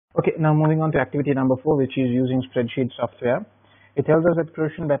Okay, now moving on to activity number 4, which is using Spreadsheet Software. It tells us that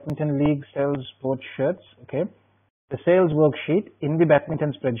Croatian Badminton League sells sports shirts. Okay, the sales worksheet in the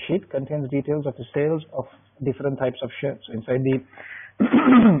badminton spreadsheet contains details of the sales of different types of shirts. So inside the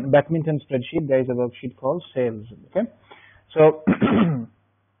badminton spreadsheet, there is a worksheet called sales. Okay, so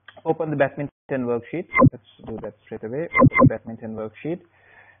open the badminton worksheet. Let's do that straight away. Open the badminton worksheet,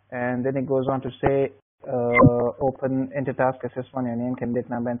 and then it goes on to say open enter task SS1, your name, candidate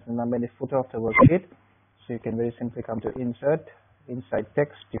number, and number in the footer of the worksheet. So you can very simply come to insert, inside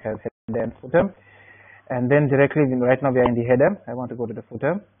text, you have header and footer, and then directly, right now we are in the header, I want to go to the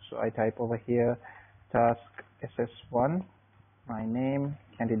footer, so I type over here task SS1, my name,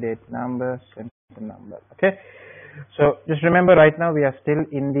 candidate number, sentence number. Okay, so just remember, right now we are still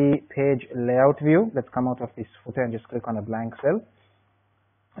in the page layout view. Let's come out of this footer and just click on a blank cell.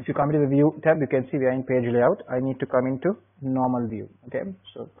 If you come to the view tab, you can see we are in page layout. I need to come into normal view. Okay,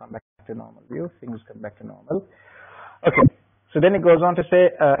 so come back to normal view, things come back to normal. Okay, so then it goes on to say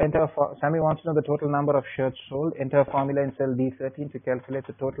Sammy wants to know the total number of shirts sold. Enter a formula in cell D13 to calculate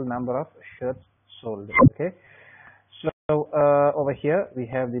the total number of shirts sold. Okay, so over here we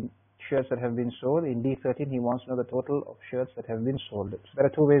have the shirts that have been sold. In D13 he wants to know the total of shirts that have been sold. So there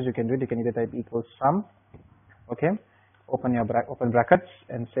are two ways you can do it. You can either type equals sum, okay, open brackets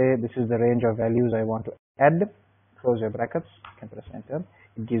and say this is the range of values I want to add, close your brackets, you can press enter.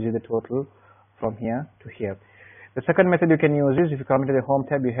 It gives you the total from here to here. The second method you can use is, if you come to the home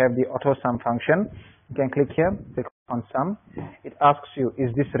tab, you have the Autosum function. You can click here, click on sum. It asks you,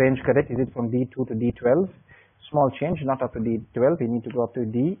 is this range correct? Is it from D2 to D12? Small change, not up to D12. You need to go up to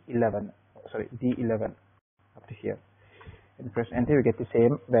D11. Sorry, D11 up to here. And press enter, you get the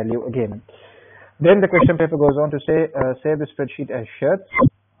same value again. Then the question paper goes on to say, save the spreadsheet as shirts.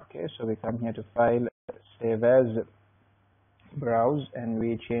 Okay, so we come here to file, save as, browse, and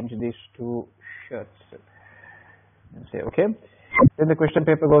we change this to shirts. And say okay. Then the question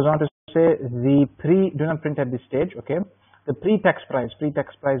paper goes on to say do not print at this stage. Okay, the pre-tax price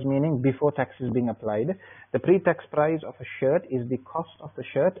meaning before tax is being applied. The pre-tax price of a shirt is the cost of the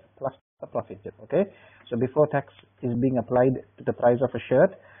shirt plus the profit. Okay, so before tax is being applied to the price of a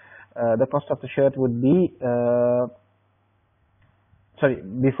shirt, the cost of the shirt would be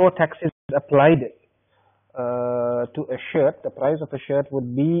before tax is applied to a shirt, the price of a shirt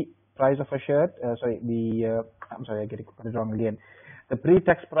would be price of a shirt. I'm sorry, I get it wrong again. The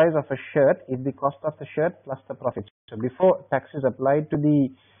pre-tax price of a shirt is the cost of the shirt plus the profit. So before tax is applied to the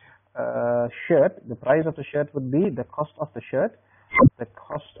shirt, the price of the shirt would be the cost of the shirt. The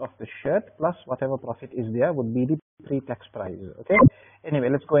cost of the shirt plus whatever profit is there would be the pre-tax price. Okay. Anyway,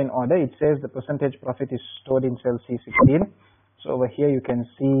 let's go in order. It says the percentage profit is stored in cell C16. So over here you can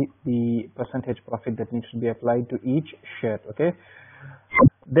see the percentage profit that needs to be applied to each shirt. Okay.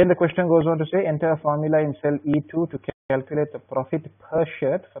 Then the question goes on to say, enter a formula in cell E2 to calculate the profit per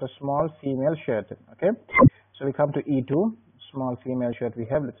shirt for a small female shirt. Okay. So we come to E2, small female shirt we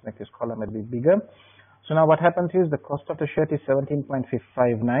have. Let's make this column a bit bigger. So now what happens is the cost of the shirt is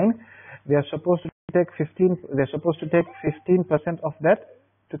 17.559. We are supposed to take 15% of that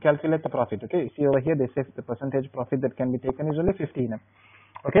to calculate the profit. Okay, you see over here they say the percentage profit that can be taken is only 15.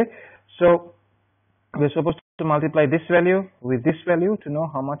 Okay, so we're supposed to multiply this value with this value to know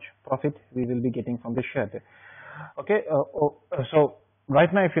how much profit we will be getting from the shirt. Okay, so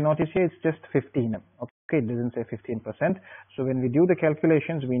right now if you notice here it's just 15. Okay, it doesn't say 15%. So when we do the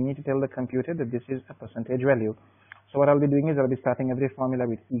calculations, we need to tell the computer that this is a percentage value. So what I'll be doing is I'll be starting every formula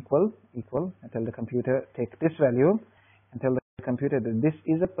with equal, and tell the computer take this value, and tell the computer that this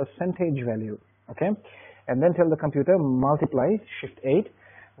is a percentage value. Okay, and then tell the computer multiply Shift 8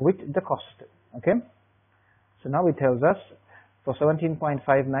 with the cost. Okay, so now it tells us for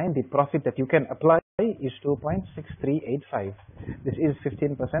 17.59 the profit that you can apply is 2.6385. This is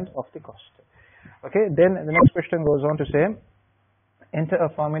 15% of the cost. Okay, then the next question goes on to say, enter a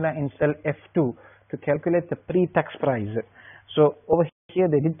formula in cell F2 to calculate the pre-tax price. So over here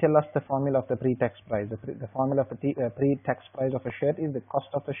they did tell us the formula of the pre-tax price. The formula of the pre-tax price of a shirt is the cost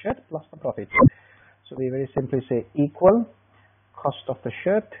of the shirt plus the profit. So we very simply say equal cost of the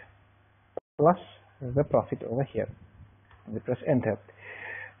shirt plus the profit over here. And we press enter.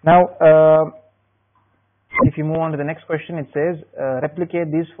 Now if you move on to the next question, it says replicate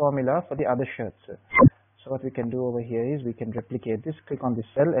this formula for the other shirts. So what we can do over here is we can replicate this. Click on this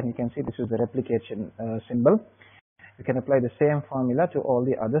cell and you can see this is the replication symbol. You can apply the same formula to all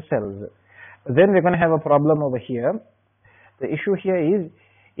the other cells. Then we're going to have a problem over here. The issue here is,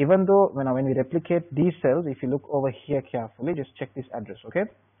 even though when we replicate these cells, if you look over here carefully, just check this address. Okay,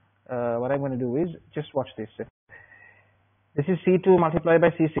 what I'm going to do is just watch this. This is C2 multiplied by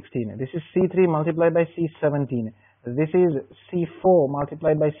C16. This is C3 multiplied by C17. This is C4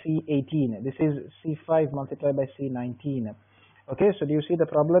 multiplied by C18. This is C5 multiplied by C19. Okay, so do you see the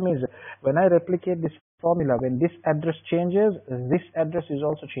problem is when I replicate this formula, when this address changes, this address is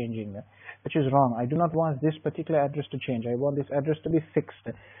also changing, which is wrong. I do not want this particular address to change. I want this address to be fixed.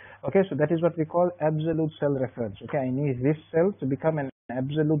 Okay, so that is what we call absolute cell reference. Okay, I need this cell to become an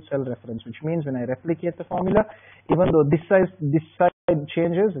absolute cell reference, which means when I replicate the formula, even though this side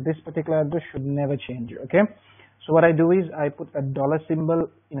changes, this particular address should never change. Okay, so what I do is I put a dollar symbol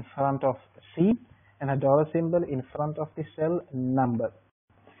in front of C and a dollar symbol in front of the cell number.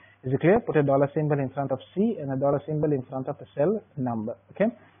 Is it clear? Put a dollar symbol in front of C and a dollar symbol in front of the cell number. Okay,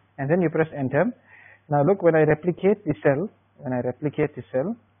 and then you press enter. Now look, when I replicate the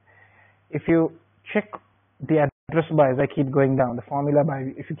cell, if you check the address bar as I keep going down, the formula bar,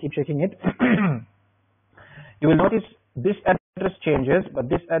 if you keep checking it, you will notice this address changes, but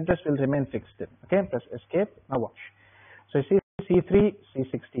this address will remain fixed. Okay, press escape. Now watch. So you see C3,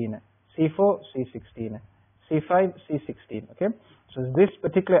 C16, C4, C16, C5, C16. Okay, so this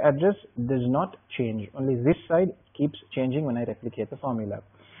particular address does not change. Only this side keeps changing when I replicate the formula.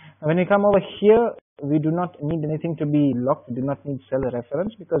 Now when you come over here, we do not need anything to be locked. We do not need cell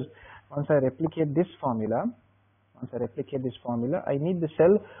reference, because once I replicate this formula, I need the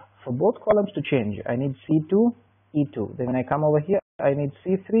cell for both columns to change. I need C2, E2. Then when I come over here, I need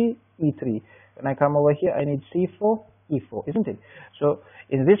C3, E3. When I come over here, I need C4, E4, isn't it? So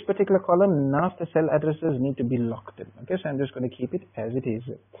in this particular column, none of the cell addresses need to be locked in. Okay, so I'm just going to keep it as it is.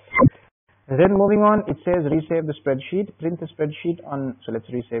 Then moving on, it says resave the spreadsheet, print the spreadsheet on, so let's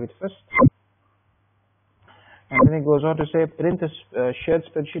resave it first. And then it goes on to say print a shared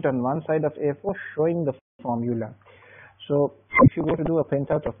spreadsheet on one side of A4 showing the formula. So if you go to do a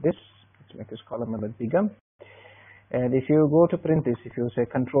printout of this, let's make this column a bit bigger. And if you go to print this, if you say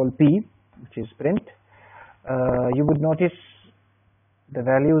Control P, which is print, you would notice the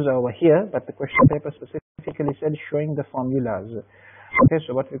values are over here, but the question paper specifically said showing the formulas. Okay,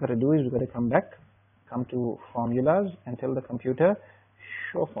 so what we're going to do is we're going to come to formulas and tell the computer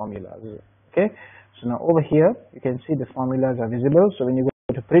show formulas. Okay, so now over here you can see the formulas are visible. So when you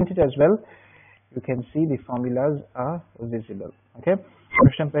go to print it as well, you can see the formulas are visible. Okay,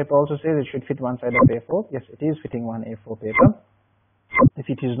 question paper also says it should fit one side of A4. Yes, it is fitting one A4 paper. If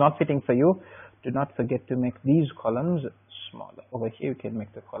it is not fitting for you, do not forget to make these columns smaller. Over here you can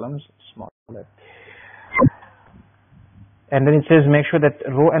make the columns smaller. And then it says make sure that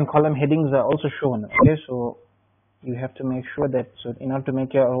row and column headings are also shown. Okay, so you have to make sure that, so in order to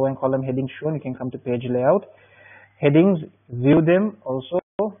make your row and column headings shown, you can come to page layout, headings, view them, also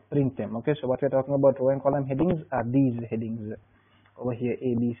print them. Okay, so what we're talking about row and column headings are these headings over here,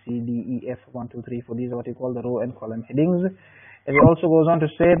 A, B, C, D, E, F, 1, 2, 3, 4. These are what you call the row and column headings. And it also goes on to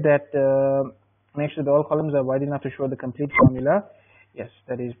say that make sure that all columns are wide enough to show the complete formula. Yes,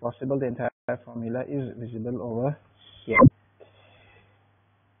 that is possible. The entire formula is visible over here.